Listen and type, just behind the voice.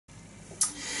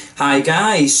Hi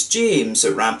guys, James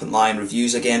at Rampant Lion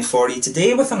Reviews again for you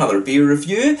today with another beer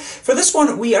review. For this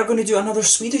one we are going to do another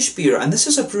Swedish beer, and this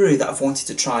is a brewery that I've wanted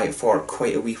to try for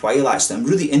quite a wee while actually. I'm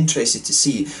really interested to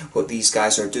see what these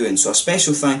guys are doing, so a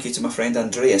special thank you to my friend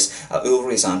Andreas at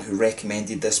Ulrisan who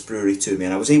recommended this brewery to me,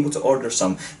 and I was able to order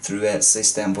some through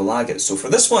Systembolaget. So for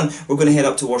this one we're going to head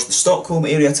up towards the Stockholm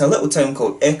area to a little town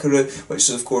called Ekerö, which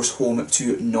is of course home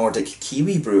to Nordic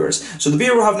Kiwi Brewers. So the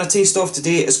beer we're having a taste of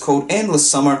today is called Endless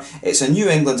Summer. It's a New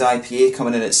England IPA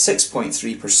coming in at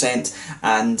 6.3%,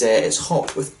 and it's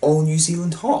hopped with all New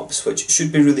Zealand hops, which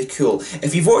should be really cool.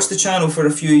 If you've watched the channel for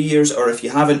a few years, or if you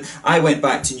haven't, I went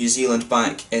back to New Zealand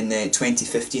back in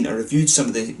 2015. I reviewed some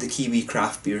of the Kiwi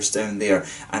craft beers down there,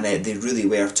 and they really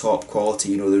were top quality.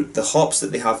 You know, the hops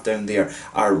that they have down there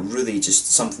are really just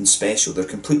something special. They're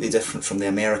completely different from the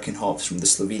American hops, from the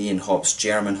Slovenian hops,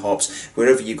 German hops.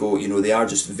 Wherever you go, you know, they are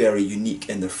just very unique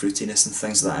in their fruitiness and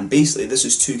things like that. And basically this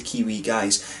is two Kiwi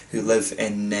guys who live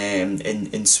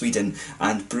in Sweden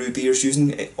and brew beers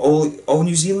using all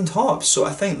New Zealand hops. So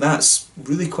I think that's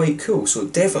really quite cool. So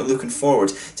definitely looking forward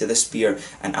to this beer,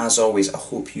 and as always I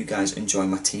hope you guys enjoy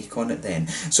my take on it then.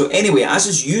 So anyway, as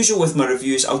is usual with my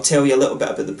reviews, I'll tell you a little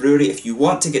bit about the brewery. If you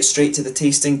want to get straight to the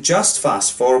tasting, just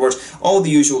fast forward. All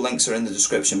the usual links are in the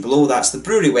description below. That's the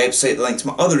brewery website, the link to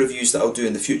my other reviews that I'll do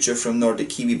in the future from Nordic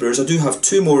Kiwi Brewers. I do have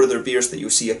two more of their beers that you'll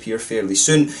see appear fairly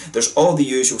soon. There's all the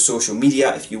usual social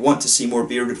media. If you want to see more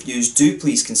beer reviews, do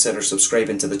please consider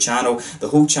subscribing to the channel. The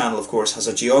whole channel of course has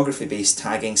a geography based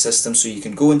tagging system, so you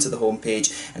can go into the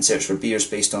homepage and search for beers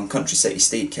based on country, city,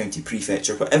 state, county,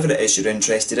 prefecture, whatever it is you're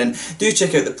interested in. Do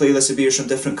check out the playlist of beers from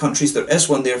different countries. There is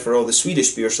one there for all the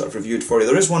Swedish beers that I've reviewed for you.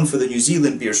 There is one for the New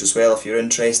Zealand beers as well if you're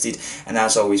interested, and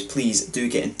as always please do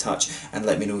get in touch and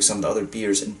let me know some of the other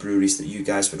beers and breweries that you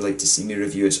guys would like to see me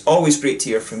review. It's always great to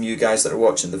hear from you guys that are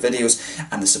watching the videos,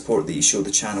 and the support that you show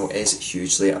the channel is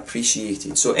hugely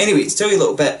appreciated. So anyway, to tell you a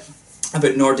little bit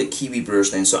about Nordic Kiwi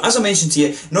Brewers then. So as I mentioned to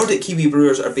you, Nordic Kiwi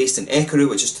Brewers are based in Ekerö,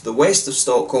 which is to the west of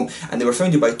Stockholm, and they were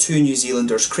founded by two New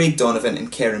Zealanders, Craig Donovan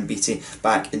and Karen Beattie,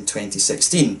 back in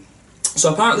 2016.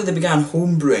 So apparently they began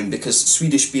home brewing because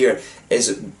Swedish beer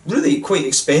is really quite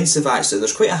expensive actually.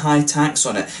 There's quite a high tax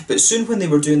on it, but soon when they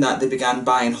were doing that they began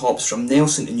buying hops from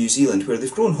Nelson in New Zealand, where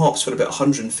they've grown hops for about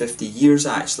 150 years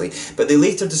actually. But they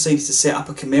later decided to set up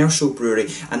a commercial brewery,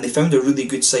 and they found a really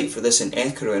good site for this in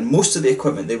Ekerö, and most of the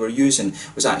equipment they were using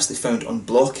was actually found on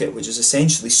Blocket, which is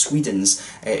essentially Sweden's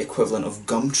equivalent of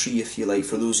Gumtree, if you like,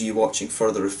 for those of you watching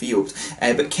further afield.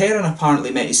 But Karen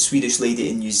apparently met his Swedish lady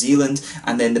in New Zealand,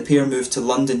 and then the pair moved to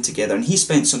London together, and he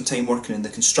spent some time working in the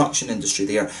construction industry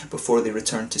there before they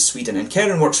returned to Sweden. And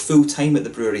Karen works full time at the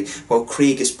brewery while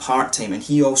Craig is part time, and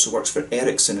he also works for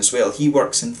Ericsson as well. He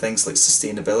works in things like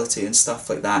sustainability and stuff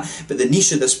like that. But the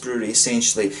niche of this brewery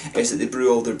essentially is that they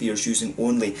brew all their beers using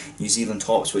only New Zealand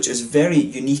hops, which is very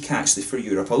unique actually for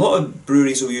Europe. A lot of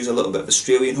breweries will use a little bit of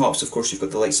Australian hops. Of course you've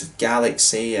got the likes of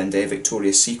Galaxy and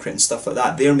Victoria's Secret and stuff like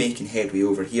that. They're making headway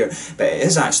over here, but it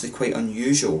is actually quite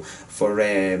unusual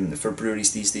for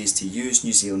breweries these days to use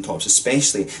New Zealand hops,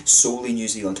 especially solely New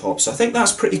Zealand hops. So I think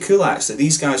that's pretty cool actually.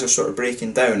 These guys are sort of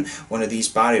breaking down one of these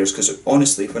barriers, because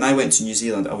honestly when I went to New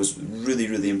Zealand I was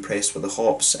really impressed with the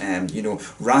hops. You know,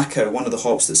 Raka, one of the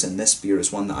hops that's in this beer,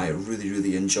 is one that I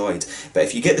really enjoyed. But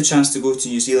if you get the chance to go to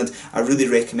New Zealand, I really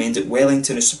recommend it.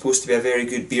 Wellington is supposed to be a very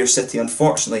good beer city.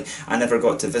 Unfortunately I never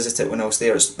got to visit it when I was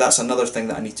there. That's another thing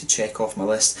that I need to check off my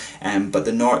list. But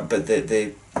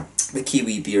the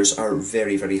Kiwi beers are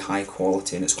very high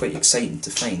quality, and it's quite exciting to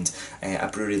find a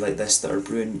brewery like this that are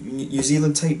brewing New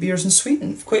Zealand type beers in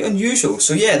Sweden. Quite unusual.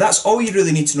 So yeah, that's all you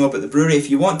really need to know about the brewery. If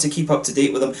you want to keep up to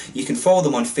date with them, you can follow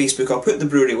them on Facebook. I'll put the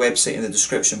brewery website in the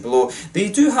description below. They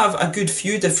do have a good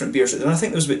few different beers, and I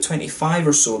think there was about 25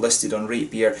 or so listed on Rate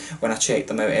Beer when I checked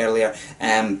them out earlier.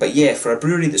 But yeah, for a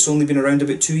brewery that's only been around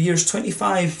about 2 years,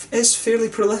 25 is fairly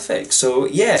prolific. So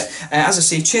yeah, as I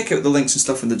say, check out the links and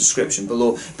stuff in the description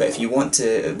below. But if you want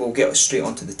to, we'll get straight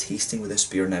onto the tasting with this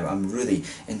beer now. I'm really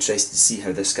interested to see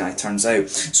how this guy turns out.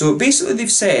 So basically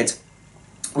they've said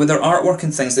with their artwork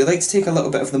and things, they like to take a little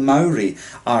bit of the Maori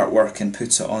artwork and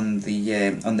put it on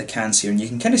the cans here, and you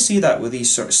can kind of see that with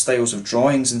these sort of styles of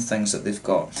drawings and things that they've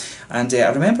got. And I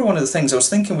remember one of the things I was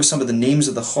thinking with some of the names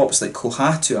of the hops, like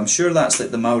Kohatu, I'm sure that's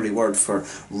like the Maori word for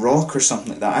rock or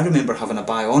something like that. I remember having a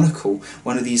Bionicle,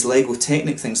 one of these Lego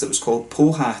Technic things that was called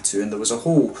Pohatu, and there was a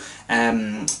whole,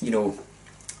 you know,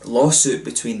 lawsuit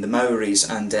between the Maoris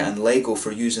and Lego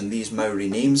for using these Maori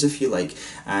names, if you like.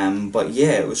 But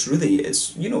yeah, it's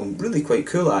really quite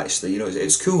cool actually.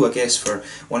 It's cool, I guess, for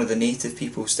one of the native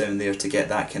peoples down there to get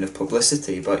that kind of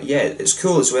publicity. But yeah, it's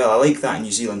cool as well. I like that in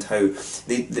New Zealand how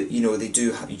they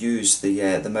do use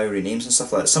the Maori names and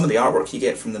stuff like that. Some of the artwork you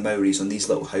get from the Maoris on these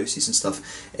little houses and stuff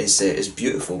is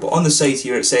beautiful. But on the side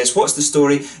here it says, "What's the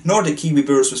story? Nordic Kiwi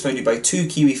Brewers was founded by two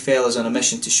Kiwi fellas on a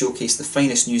mission to showcase the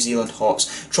finest New Zealand hops.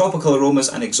 Tropical aromas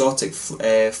and exotic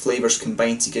flavours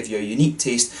combine to give you a unique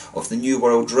taste of the new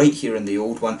world right here in the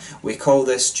old one. We call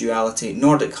this duality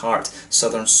Nordic Heart,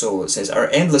 Southern Soul." It says, "Our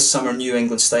Endless Summer New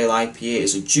England Style IPA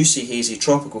is a juicy, hazy,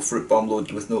 tropical fruit bomb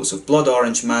loaded with notes of blood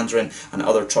orange, mandarin and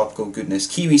other tropical goodness.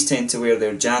 Kiwis tend to wear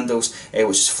their jandals,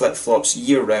 which is flip-flops,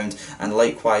 year round, and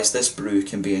likewise this brew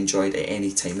can be enjoyed at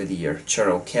any time of the year.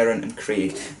 Cheryl, Karen and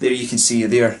Craig." There you can see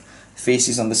their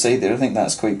faces on the side there. I think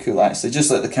that's quite cool actually.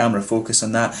 Just let the camera focus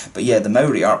on that. But yeah, the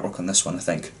Maori artwork on this one I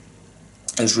think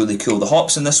is really cool. The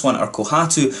hops in this one are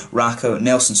Kohatu, Rakau,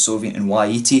 Nelson Sauvin and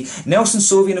Waiiti. Nelson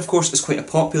Sauvin, of course, is quite a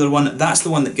popular one. That's the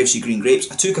one that gives you green grapes.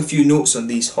 I took a few notes on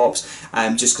these hops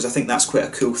just because I think that's quite a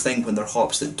cool thing when they're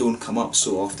hops that don't come up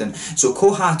so often. So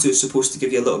Kohatu is supposed to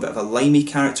give you a little bit of a limey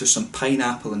character, some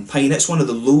pineapple and pine. It's one of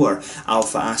the lower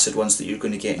alpha acid ones that you're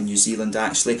going to get in New Zealand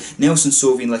actually. Nelson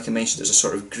Sauvin, like I mentioned, is a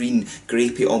sort of green,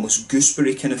 grapey, almost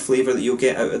gooseberry kind of flavour that you'll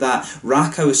get out of that.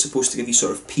 Rakau is supposed to give you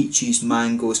sort of peaches,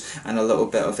 mangoes and a little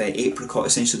bit of apricot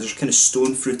essentially. There's a kind of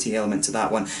stone fruity element to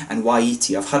that one. And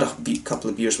Waiiti, I've had a couple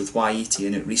of beers with Waiiti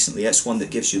in it recently. It's one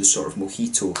that gives you the sort of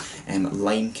mojito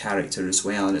lime character as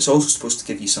well, and it's also supposed to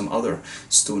give you some other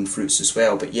stone fruits as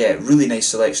well. But yeah, really nice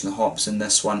selection of hops in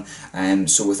this one.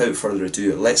 So without further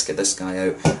ado, let's get this guy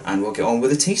out and we'll get on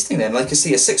with the tasting then. Like I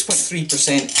say, a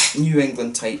 6.3% New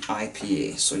England type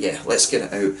IPA. So yeah, let's get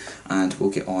it out and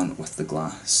we'll get on with the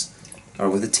glass. Or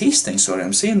with the tasting, sorry,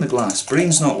 I'm saying the glass.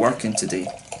 Brain's not working today.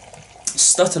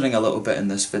 Stuttering a little bit in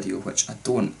this video, which I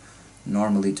don't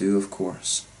normally do, of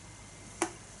course.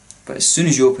 But as soon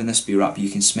as you open this beer up, you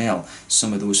can smell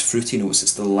some of those fruity notes.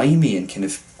 It's the limey and kind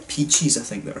of peaches, I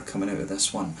think, that are coming out of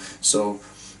this one. So,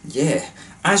 yeah,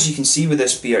 as you can see with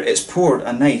this beer, it's poured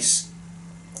a nice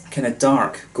kind of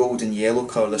dark golden yellow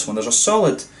colour, this one. There's a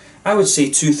solid, I would say,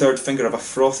 2/3 finger of a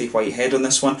frothy white head on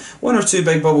this one. One or two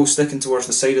big bubbles sticking towards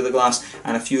the side of the glass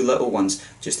and a few little ones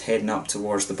just heading up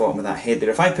towards the bottom of that head there.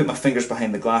 If I put my fingers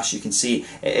behind the glass, you can see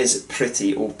it is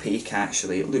pretty opaque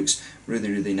actually. It looks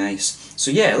really, really nice. So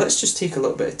yeah, let's just take a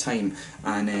little bit of time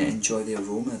and enjoy the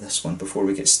aroma of this one before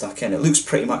we get stuck in. It looks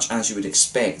pretty much as you would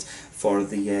expect for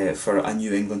a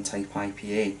New England type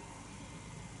IPA.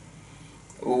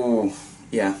 Oh,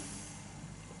 yeah.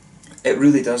 It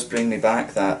really does bring me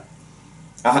back that.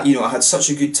 I had such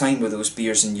a good time with those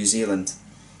beers in New Zealand.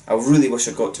 I really wish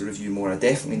I got to review more. I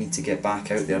definitely need to get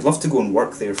back out there. I'd love to go and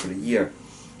work there for a year,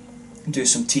 do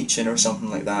some teaching or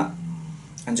something like that,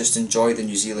 and just enjoy the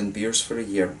New Zealand beers for a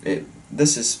year. It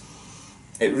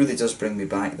really does bring me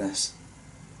back, this.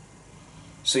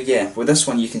 So yeah, with this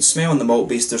one you can smell in the malt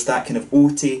base, there's that kind of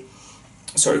oaty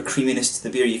sort of creaminess to the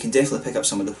beer. You can definitely pick up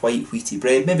some of the white wheaty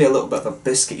bread, maybe a little bit of a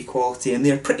biscuity quality in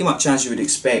there, pretty much as you would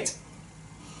expect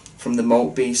from the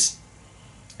malt base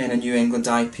in a New England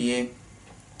IPA.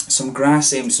 Some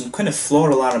grassy, some kind of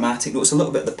floral aromatic notes, a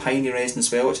little bit of the piney resin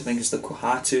as well, which I think is the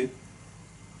Kohatu.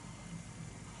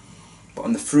 But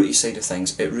on the fruity side of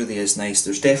things, it really is nice.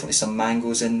 There's definitely some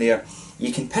mangoes in there.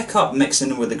 You can pick up, mixing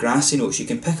in with the grassy notes, you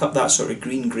can pick up that sort of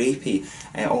green grapey,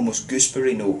 almost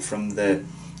gooseberry note from the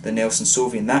Nelson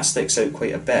Sauvin. That sticks out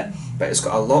quite a bit, but it's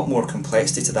got a lot more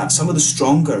complexity to that. Some of the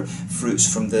stronger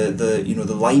fruits from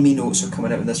the limey notes are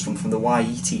coming out of this from the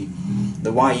Waiiti.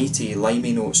 The Waiiti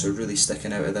limey notes are really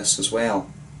sticking out of this as well.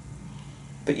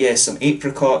 But yeah, some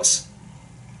apricots,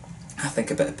 I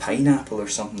think a bit of pineapple or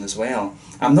something as well.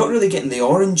 I'm not really getting the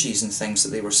oranges and things that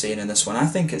they were saying in this one. I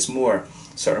think it's more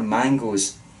sort of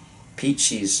mangoes,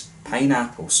 peaches,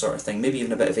 pineapple sort of thing, maybe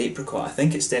even a bit of apricot. I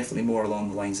think it's definitely more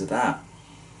along the lines of that.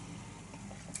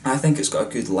 I think it's got a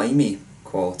good limey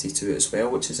quality to it as well,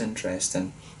 which is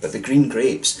interesting. But the green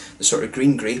grapes, the sort of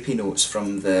green grapey notes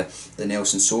from the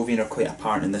Nelson Sauvin are quite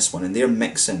apparent in this one, and they're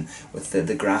mixing with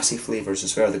the grassy flavours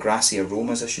as well, the grassy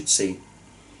aromas I should say.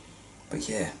 But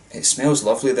yeah, it smells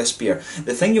lovely, this beer.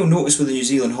 The thing you'll notice with the New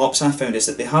Zealand hops I found is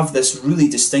that they have this really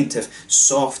distinctive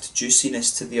soft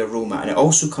juiciness to the aroma, and it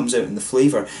also comes out in the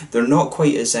flavour. They're not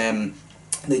quite as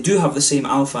they do have the same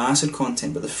alpha acid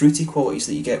content, but the fruity qualities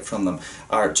that you get from them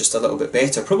are just a little bit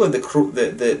better. Probably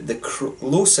the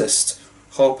closest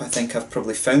hop I think I've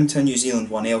probably found to a New Zealand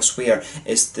one elsewhere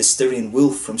is the Styrian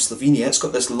Wolf from Slovenia. It's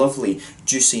got this lovely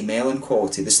juicy melon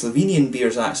quality. The Slovenian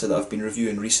beers actually that I've been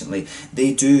reviewing recently,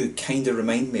 they do kind of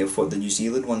remind me of what the New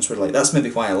Zealand ones were like. That's maybe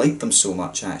why I like them so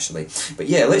much actually. But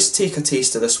yeah, let's take a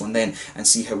taste of this one then and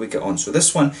see how we get on. So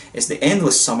this one is the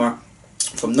Endless Summer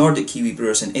from Nordic Kiwi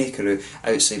Brewers in Ekerö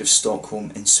outside of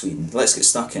Stockholm in Sweden. Let's get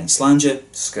stuck in. Slange,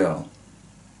 skål.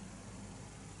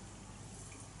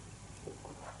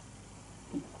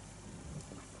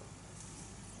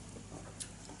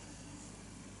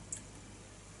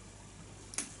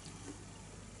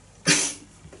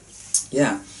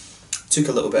 Yeah, took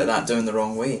a little bit of that down the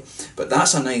wrong way, but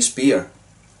that's a nice beer.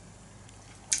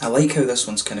 I like how this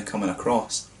one's kind of coming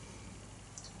across.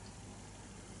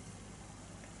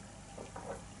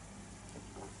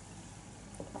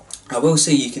 I will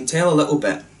say you can tell a little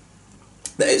bit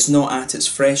that it's not at its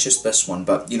freshest, this one,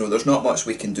 but you know, there's not much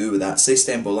we can do with that.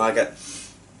 Systembolaget,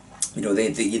 you know,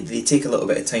 they take a little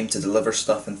bit of time to deliver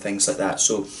stuff and things like that,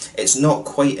 so it's not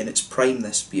quite in its prime,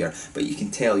 this beer, but you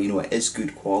can tell, you know, it is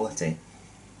good quality.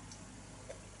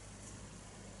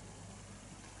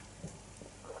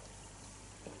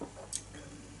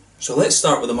 So let's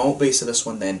start with the malt base of this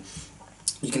one then.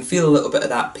 You can feel a little bit of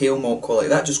that pale malt quality,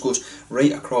 that just goes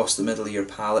right across the middle of your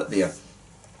palate there.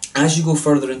 As you go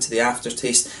further into the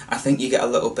aftertaste, I think you get a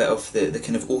little bit of the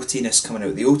kind of oatiness coming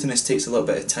out. The oatiness takes a little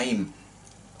bit of time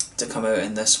to come out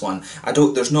in this one.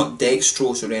 There's not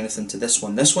dextrose or anything to this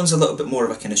one. This one's a little bit more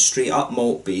of a kind of straight up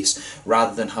malt base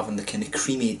rather than having the kind of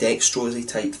creamy dextrosy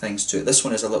type things to it. This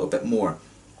one is a little bit more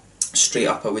straight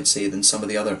up, I would say, than some of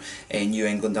the other New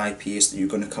England IPAs that you're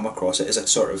going to come across. It is a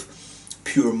sort of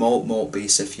pure malt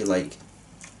base, if you like.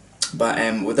 But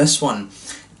with this one,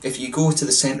 if you go to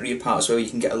the centre of your palate as well, you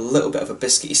can get a little bit of a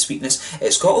biscuity sweetness.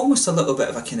 It's got almost a little bit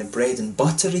of a kind of bread and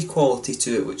buttery quality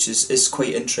to it, which is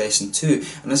quite interesting too.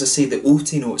 And as I say, the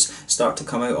oaty notes start to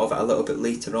come out of it a little bit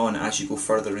later on as you go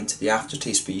further into the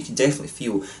aftertaste, but you can definitely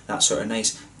feel that sort of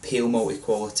nice pale malty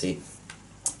quality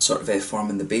sort of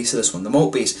forming the base of this one. The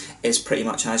malt base is pretty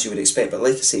much as you would expect, but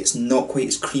like I say, it's not quite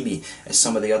as creamy as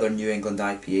some of the other New England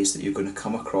IPAs that you're going to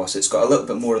come across. It's got a little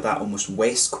bit more of that almost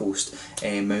West Coast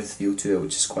mouthfeel to it,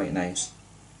 which is quite nice.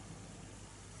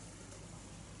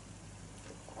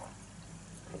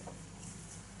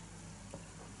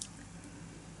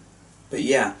 But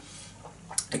yeah,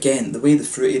 again, the way the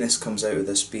fruitiness comes out of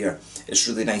this beer is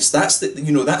really nice. That's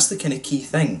the kind of key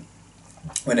thing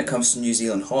when it comes to New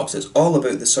Zealand hops. It's all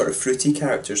about the sort of fruity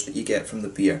characters that you get from the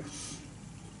beer,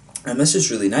 and this is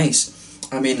really nice.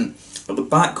 I mean, at the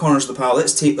back corners of the palate,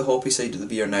 let's take the hoppy side of the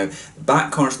beer now. The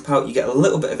back corners of the palate, you get a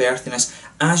little bit of earthiness.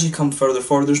 As you come further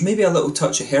forward, there's maybe a little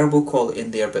touch of herbal quality in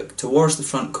there, but towards the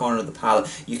front corner of the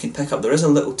palate, you can pick up, there is a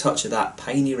little touch of that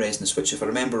piney resonance, which if I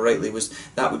remember rightly,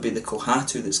 that would be the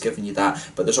Kohatu that's giving you that,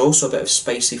 but there's also a bit of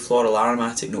spicy floral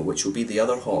aromatic note, which will be the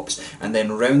other hops, and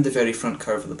then round the very front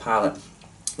curve of the palate,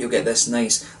 you'll get this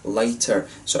nice lighter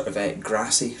sort of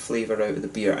grassy flavour out of the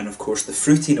beer, and of course the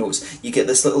fruity notes, you get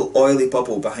this little oily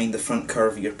bubble behind the front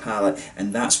curve of your palate,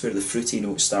 and that's where the fruity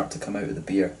notes start to come out of the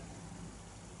beer.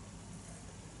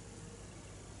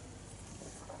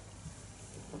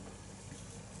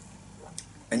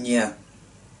 And yeah,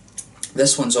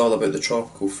 this one's all about the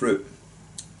tropical fruit.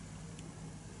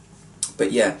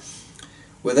 But yeah,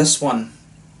 with this one,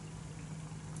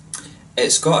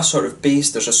 it's got a sort of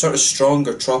base, there's a sort of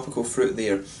stronger tropical fruit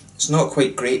there. It's not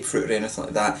quite grapefruit or anything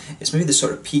like that. It's maybe the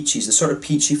sort of peaches, the sort of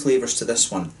peachy flavours to this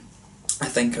one, I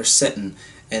think, are sitting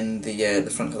in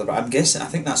the front colour. But I'm guessing, I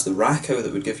think that's the Rakow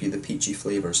that would give you the peachy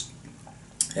flavours.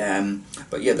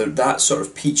 But yeah, that sort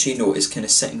of peachy note is kind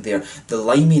of sitting there. The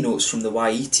limey notes from the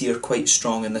Waiti are quite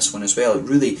strong in this one as well.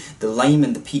 Really, the lime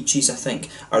and the peaches, I think,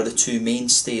 are the two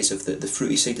mainstays of the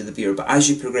fruity side of the beer. But as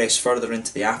you progress further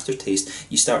into the aftertaste,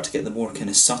 you start to get the more kind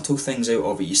of subtle things out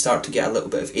of it. You start to get a little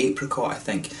bit of apricot, I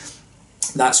think.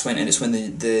 That's when, and it's when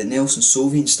the Nelson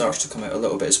Sauvin starts to come out a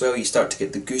little bit as well. You start to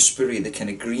get the gooseberry, the kind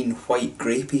of green, white,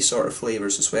 grapey sort of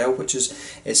flavours as well, which is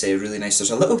really nice.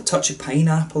 There's a little touch of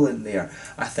pineapple in there,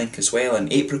 I think, as well,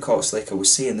 and apricots, like I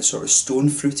was saying, the sort of stone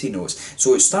fruity notes.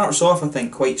 So it starts off, I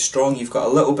think, quite strong. You've got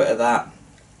a little bit of that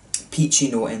peachy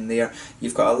note in there.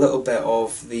 You've got a little bit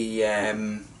of the,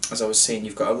 as I was saying,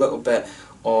 you've got a little bit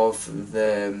of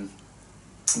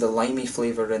the limey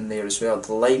flavour in there as well.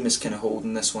 The lime is kind of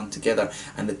holding this one together,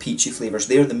 and the peachy flavours,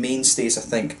 they're the mainstays, I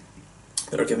think,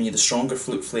 that are giving you the stronger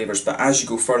fruit flavours. But as you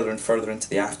go further and further into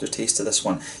the aftertaste of this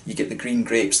one, you get the green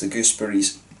grapes, the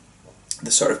gooseberries,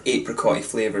 the sort of apricot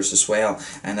flavours as well,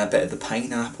 and a bit of the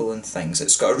pineapple and things.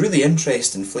 It's got a really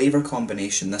interesting flavour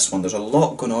combination, this one. There's a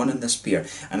lot going on in this beer,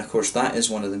 and of course that is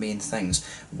one of the main things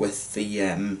with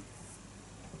the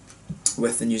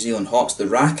New Zealand hops. The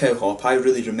Rakow hop,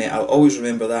 I'll always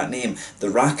remember that name. The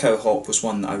Rakow hop was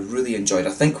one that I really enjoyed.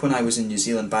 I think when I was in New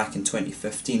Zealand back in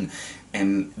 2015,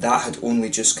 that had only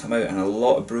just come out, and a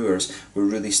lot of brewers were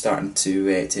really starting to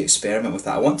experiment with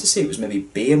that. I want to say it was maybe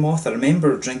Behemoth. I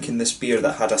remember drinking this beer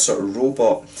that had a sort of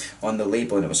robot on the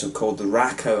label, and it was called the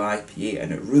Rakow IPA,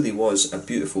 and it really was a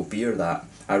beautiful beer. That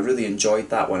I really enjoyed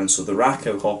that one, and so the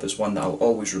Rakow hop is one that I'll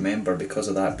always remember because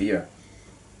of that beer.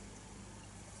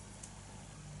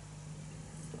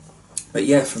 But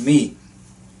yeah, for me,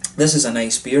 this is a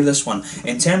nice beer, this one.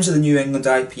 In terms of the New England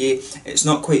IPA, it's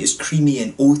not quite as creamy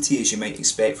and oaty as you might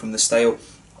expect from the style.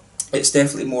 It's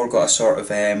definitely more got a sort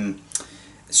of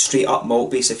straight up malt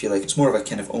base, if you like. It's more of a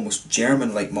kind of almost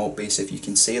German-like malt base, if you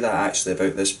can say that actually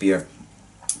about this beer.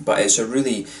 But it's a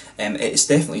really, it's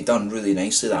definitely done really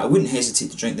nicely. That I wouldn't hesitate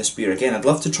to drink this beer again. I'd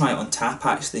love to try it on tap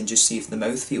actually and just see if the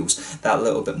mouth feels that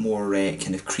little bit more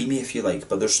kind of creamy, if you like.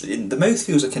 But the mouth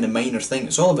feels a kind of minor thing.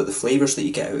 It's all about the flavours that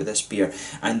you get out of this beer,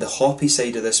 and the hoppy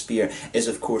side of this beer is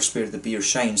of course where the beer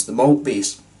shines. The malt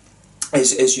base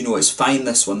is you know, it's fine,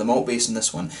 this one. The malt base in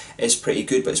this one is pretty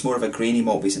good, but it's more of a grainy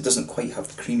malt base. It doesn't quite have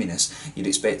the creaminess you'd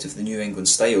expect of the New England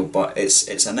style, but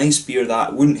it's a nice beer that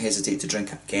I wouldn't hesitate to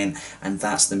drink again, and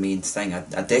that's the main thing. I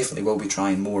definitely will be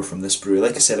trying more from this brewery.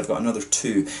 Like I said, I've got another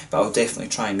 2, but I'll definitely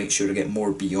try and make sure to get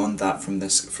more beyond that from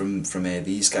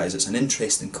these guys. It's an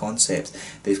interesting concept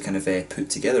they've kind of put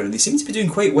together, and they seem to be doing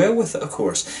quite well with it, of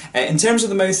course. In terms of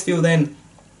the mouthfeel then,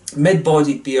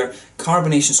 mid-bodied beer,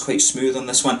 carbonation's quite smooth on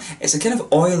this one. It's a kind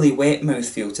of oily, wet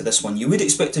mouthfeel to this one. You would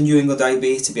expect a New England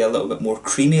IPA to be a little bit more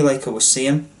creamy, like I was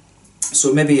saying.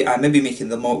 So maybe making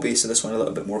the malt base of this one a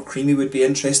little bit more creamy would be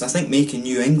interesting. I think making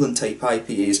New England type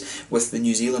IPAs with the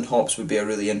New Zealand hops would be a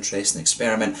really interesting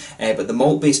experiment. But the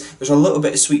malt base, there's a little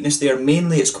bit of sweetness there.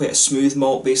 Mainly it's quite a smooth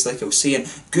malt base, like I was saying.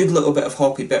 Good little bit of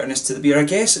hoppy bitterness to the beer. I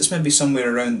guess it's maybe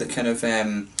somewhere around the kind of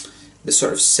the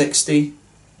sort of 60.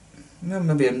 No,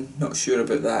 maybe I'm not sure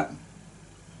about that.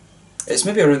 It's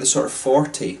maybe around the sort of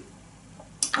 40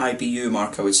 IBU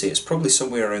mark, I would say. It's probably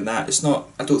somewhere around that. It's not,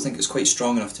 I don't think it's quite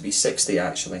strong enough to be 60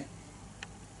 actually.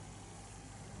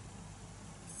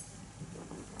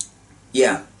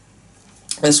 Yeah,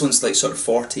 this one's like sort of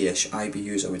 40-ish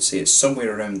IBUs, I would say. It's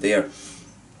somewhere around there.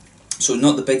 So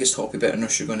not the biggest hoppy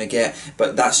bitterness you're going to get,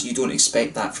 but you don't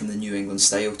expect that from the New England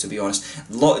style, to be honest.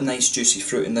 A lot of nice juicy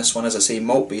fruit in this one. As I say,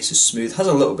 malt base is smooth, has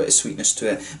a little bit of sweetness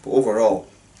to it, but overall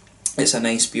it's a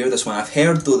nice beer, this one. I've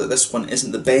heard though that this one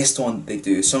isn't the best one that they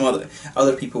do. Some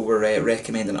other people were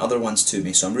recommending other ones to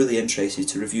me, so I'm really interested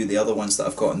to review the other ones that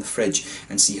I've got in the fridge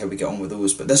and see how we get on with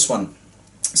those. But this one,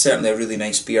 certainly a really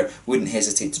nice beer, wouldn't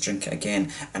hesitate to drink it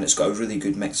again, and it's got a really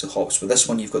good mix of hops. With this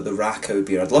one you've got the Rakow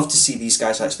beer. I'd love to see these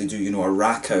guys actually do, you know, a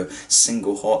Rakow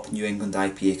single hop New England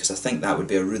IPA, because I think that would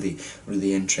be a really,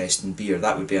 really interesting beer.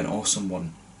 That would be an awesome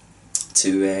one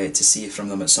to see from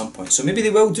them at some point. So maybe they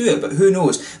will do it, but who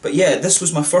knows. But yeah, this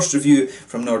was my first review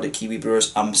from Nordic Kiwi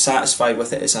Brewers. I'm satisfied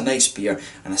with it. It's a nice beer,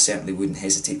 and I certainly wouldn't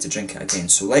hesitate to drink it again.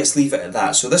 So let's leave it at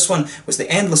that. So this one was the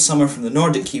Endless Summer from the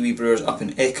Nordic Kiwi Brewers up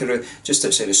in Ekerö, just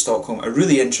outside of Stockholm. A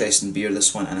really interesting beer,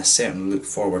 this one, and I certainly look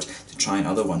forward to trying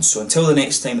other ones. So until the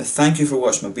next time, thank you for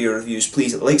watching my beer reviews.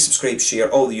 Please like, subscribe,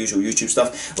 share, all the usual YouTube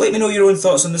stuff. Let me know your own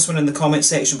thoughts on this one in the comment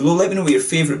section below. Let me know what your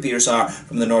favourite beers are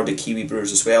from the Nordic Kiwi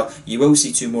Brewers as well. You will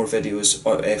see 2 more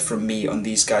videos from me on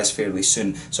these guys fairly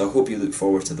soon, so I hope you look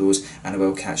forward to those, and I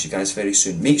will catch you guys very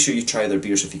soon. Make sure you try their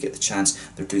beers if you get the chance.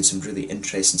 They're doing some really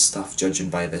interesting stuff judging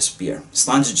by this beer.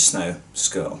 Slange just now,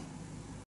 skull.